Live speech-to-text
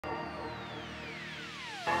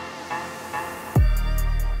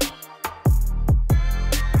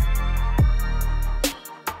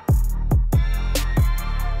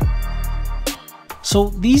So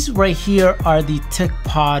these right here are the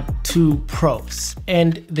TicPod 2 Pros,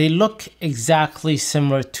 and they look exactly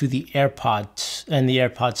similar to the AirPods and the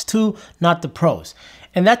AirPods 2, not the Pros.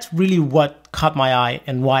 And that's really what caught my eye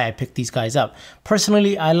and why I picked these guys up.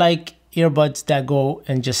 Personally, I like earbuds that go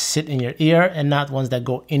and just sit in your ear and not ones that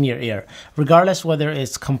go in your ear. Regardless whether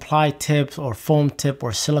it's comply tip or foam tip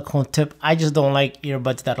or silicone tip, I just don't like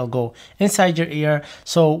earbuds that'll go inside your ear.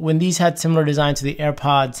 So when these had similar design to the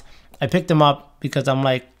AirPods, I picked them up because I'm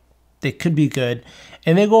like, they could be good.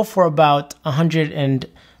 And they go for about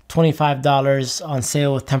 $125 on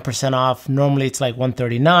sale with 10% off. Normally it's like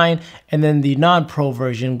 $139. And then the non-pro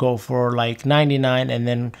version go for like $99. And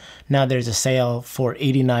then now there's a sale for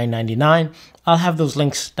 $89.99. I'll have those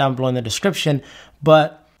links down below in the description.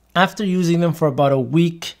 But after using them for about a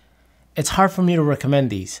week, it's hard for me to recommend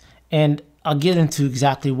these. And I'll get into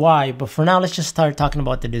exactly why. But for now, let's just start talking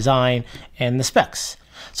about the design and the specs.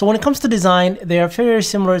 So when it comes to design, they are very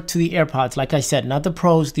similar to the AirPods. Like I said, not the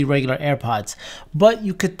Pros, the regular AirPods. But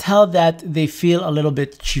you could tell that they feel a little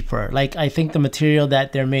bit cheaper. Like I think the material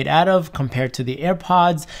that they're made out of compared to the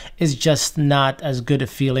AirPods is just not as good a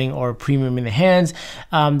feeling or premium in the hands.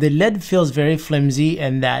 The lid feels very flimsy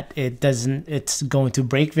and that it's going to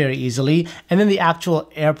break very easily. And then the actual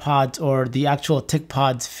AirPods or the actual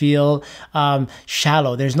TicPods feel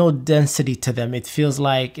shallow. There's no density to them. It feels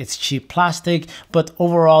like it's cheap plastic, but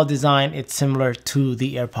overall design, it's similar to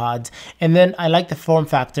the AirPods. And then I like the form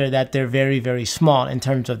factor that they're very, very small in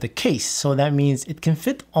terms of the case. So that means it can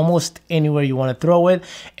fit almost anywhere you want to throw it,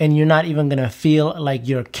 and you're not even going to feel like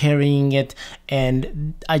you're carrying it.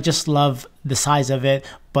 And I just love the size of it.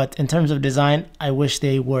 But in terms of design, I wish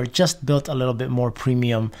they were just built a little bit more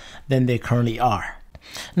premium than they currently are.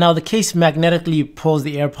 Now the case magnetically pulls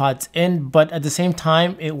the AirPods in, but at the same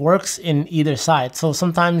time it works in either side. So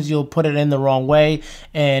sometimes you'll put it in the wrong way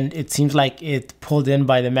and it seems like it pulled in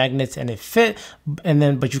by the magnets and it fit,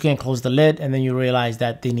 but you can't close the lid, and then you realize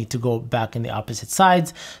that they need to go back in the opposite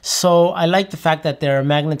sides. So I like the fact that there are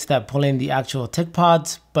magnets that pull in the actual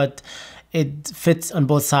TicPods, but it fits on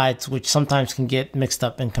both sides, which sometimes can get mixed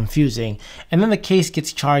up and confusing. And then the case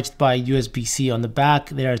gets charged by USB-C on the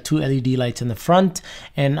back. There are two LED lights in the front,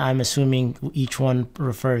 and I'm assuming each one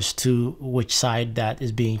refers to which side that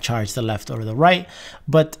is being charged, the left or the right.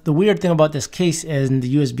 But the weird thing about this case and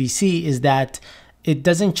the USB-C is that it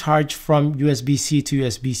doesn't charge from USB-C to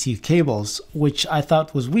USB-C cables, which I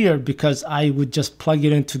thought was weird because I would just plug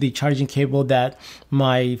it into the charging cable that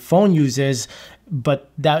my phone uses,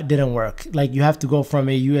 but that didn't work. Like you have to go from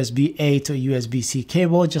a USB-A to a USB-C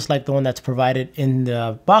cable, just like the one that's provided in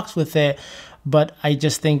the box with it. But I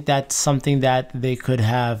just think that's something that they could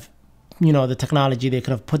have, you know, the technology, they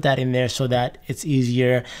could have put that in there so that it's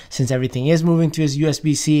easier, since everything is moving to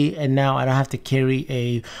USB-C, and now I don't have to carry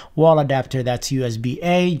a wall adapter that's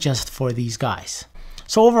USB-A just for these guys.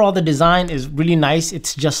 So overall, the design is really nice.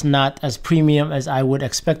 It's just not as premium as I would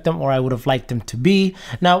expect them or I would have liked them to be.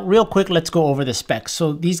 Now, real quick, let's go over the specs.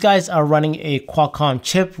 So these guys are running a Qualcomm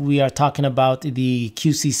chip. We are talking about the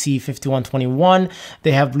QCC 5121.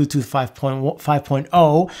 They have Bluetooth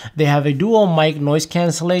 5.0. They have a dual mic noise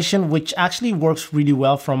cancellation, which actually works really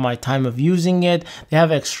well from my time of using it. They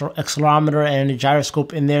have an accelerometer and a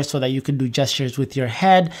gyroscope in there so that you can do gestures with your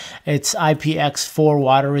head. It's IPX4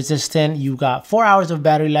 water resistant. You got 4 hours of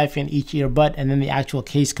battery life in each earbud, and then the actual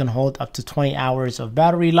case can hold up to 20 hours of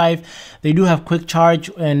battery life. They do have quick charge,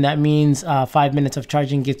 and that means 5 minutes of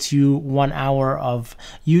charging gets you 1 hour of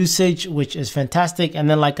usage, which is fantastic. And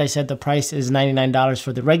then, like I said, the price is $99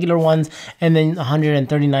 for the regular ones, and then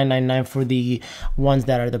 $139.99 for the ones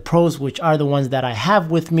that are the Pros, which are the ones that I have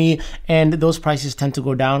with me. And those prices tend to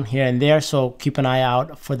go down here and there, so keep an eye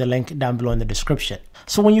out for the link down below in the description.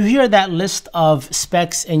 So when you hear that list of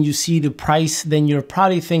specs and you see the price, then you're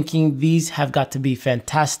probably thinking these have got to be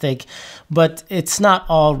fantastic, but it's not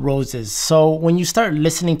all roses. So when you start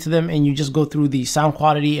listening to them and you just go through the sound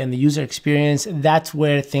quality and the user experience, that's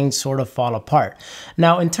where things sort of fall apart.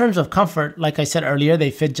 Now, in terms of comfort, like I said earlier, they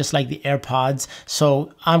fit just like the AirPods,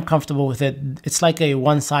 so I'm comfortable with it. It's like a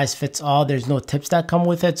one size fits all. There's no tips that come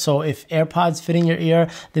with it. So if AirPods fit in your ear,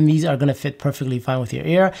 then these are going to fit perfectly fine with your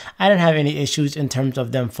ear. I didn't have any issues in terms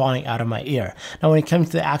of them falling out of my ear. Now, when it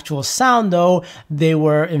comes to the actual sound though, they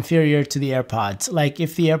were inferior to the AirPods. Like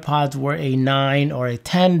if the AirPods were a 9 or a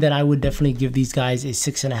 10, then I would definitely give these guys a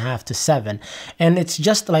 6.5 to 7. And it's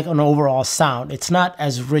just like an overall sound. It's not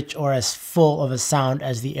as rich or as full of a sound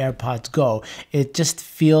as the AirPods go. It just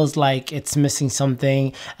feels like it's missing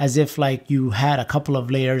something, as if like you had a couple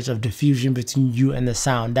of layers of diffusion between you and the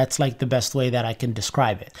sound. That's like the best way that I can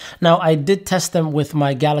describe it. Now, I did test them with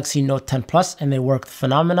my Galaxy Note 10 Plus and they work worked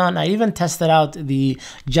phenomenon. I even tested out the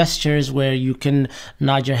gestures where you can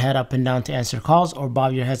nod your head up and down to answer calls or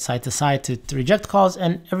bob your head side to side to reject calls,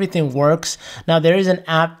 and everything works. Now there is an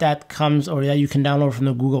app that comes or that you can download from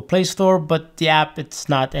the Google Play Store, but the app, it's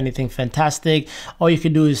not anything fantastic. All you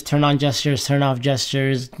can do is turn on gestures, turn off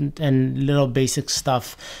gestures, and little basic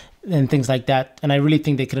stuff and things like that. And I really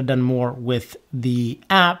think they could have done more with the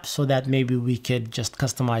app so that maybe we could just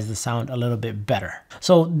customize the sound a little bit better.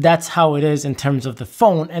 So that's how it is in terms of the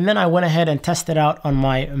phone. And then I went ahead and tested out on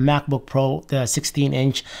my MacBook Pro, the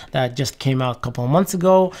 16-inch that just came out a couple of months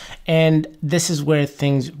ago. And this is where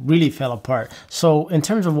things really fell apart. So in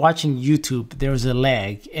terms of watching YouTube, there was a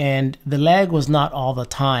lag, and the lag was not all the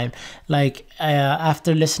time. Like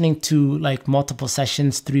after listening to like multiple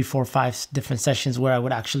sessions, 3, 4, 5 different sessions where I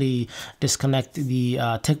would actually disconnect the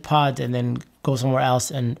Ticpods and then go somewhere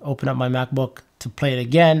else and open up my MacBook to play it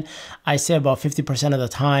again, I say about 50% of the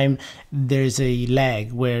time there's a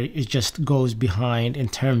lag where it just goes behind in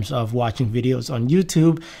terms of watching videos on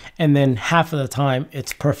YouTube, and then half of the time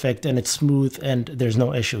it's perfect and it's smooth and there's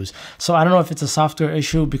no issues. So I don't know if it's a software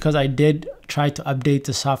issue, because I did try to update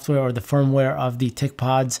the software or the firmware of the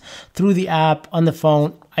Ticpods through the app on the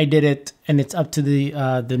phone. I did it and it's up to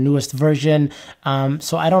the newest version.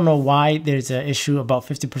 So I don't know why there's an issue about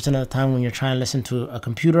 50% of the time when you're trying to listen to a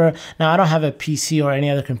computer. Now I don't have a PC or any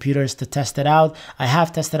other computers to test it out. I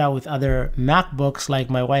have tested out with other MacBooks, like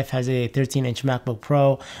my wife has a 13-inch MacBook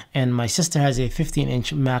Pro and my sister has a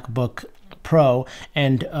 15-inch MacBook Pro,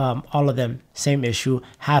 and all of them same issue.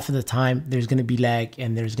 Half of the time there's going to be lag,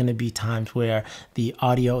 and there's going to be times where the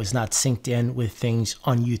audio is not synced in with things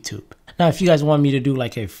on YouTube. Now if you guys want me to do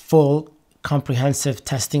like a full comprehensive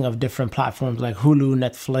testing of different platforms like Hulu,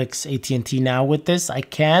 Netflix, AT&T now with this, I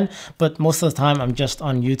can, but most of the time I'm just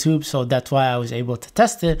on YouTube, so that's why I was able to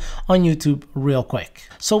test it on YouTube real quick.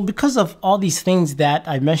 So because of all these things that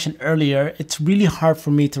I mentioned earlier, it's really hard for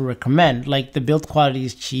me to recommend. Like the build quality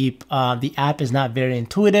is cheap, the app is not very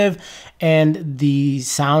intuitive, and the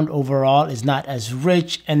sound overall is not as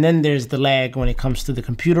rich, and then there's the lag when it comes to the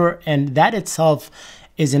computer, and that itself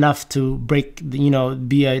is enough to break,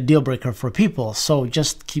 be a deal breaker for people. So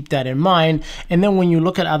just keep that in mind. And then when you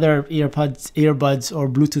look at other earbuds or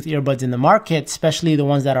Bluetooth earbuds in the market, especially the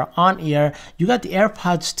ones that are on ear, you got the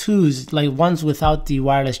AirPods 2s, like ones without the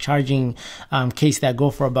wireless charging case, that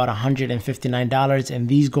go for about $159, and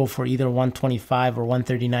these go for either $125 or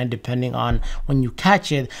 $139 depending on when you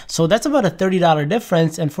catch it. So that's about a $30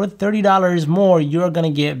 difference, and for $30 more, you're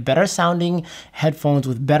gonna get better sounding headphones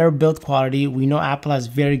with better build quality. We know Apple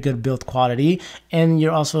has very good build quality, and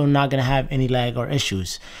you're also not going to have any lag or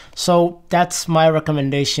issues. So that's my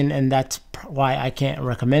recommendation, and that's why I can't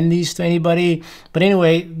recommend these to anybody. But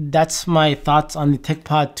anyway, that's my thoughts on the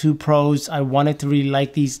Ticpod 2 Pros. I wanted to really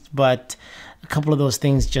like these, but a couple of those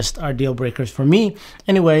things just are deal breakers for me.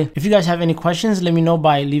 Anyway, if you guys have any questions, let me know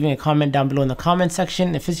by leaving a comment down below in the comment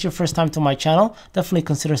section. If it's your first time to my channel, definitely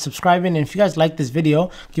consider subscribing. And if you guys like this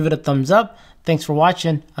video, give it a thumbs up. Thanks for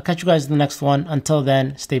watching. I'll catch you guys in the next one. Until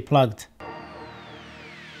then, stay plugged.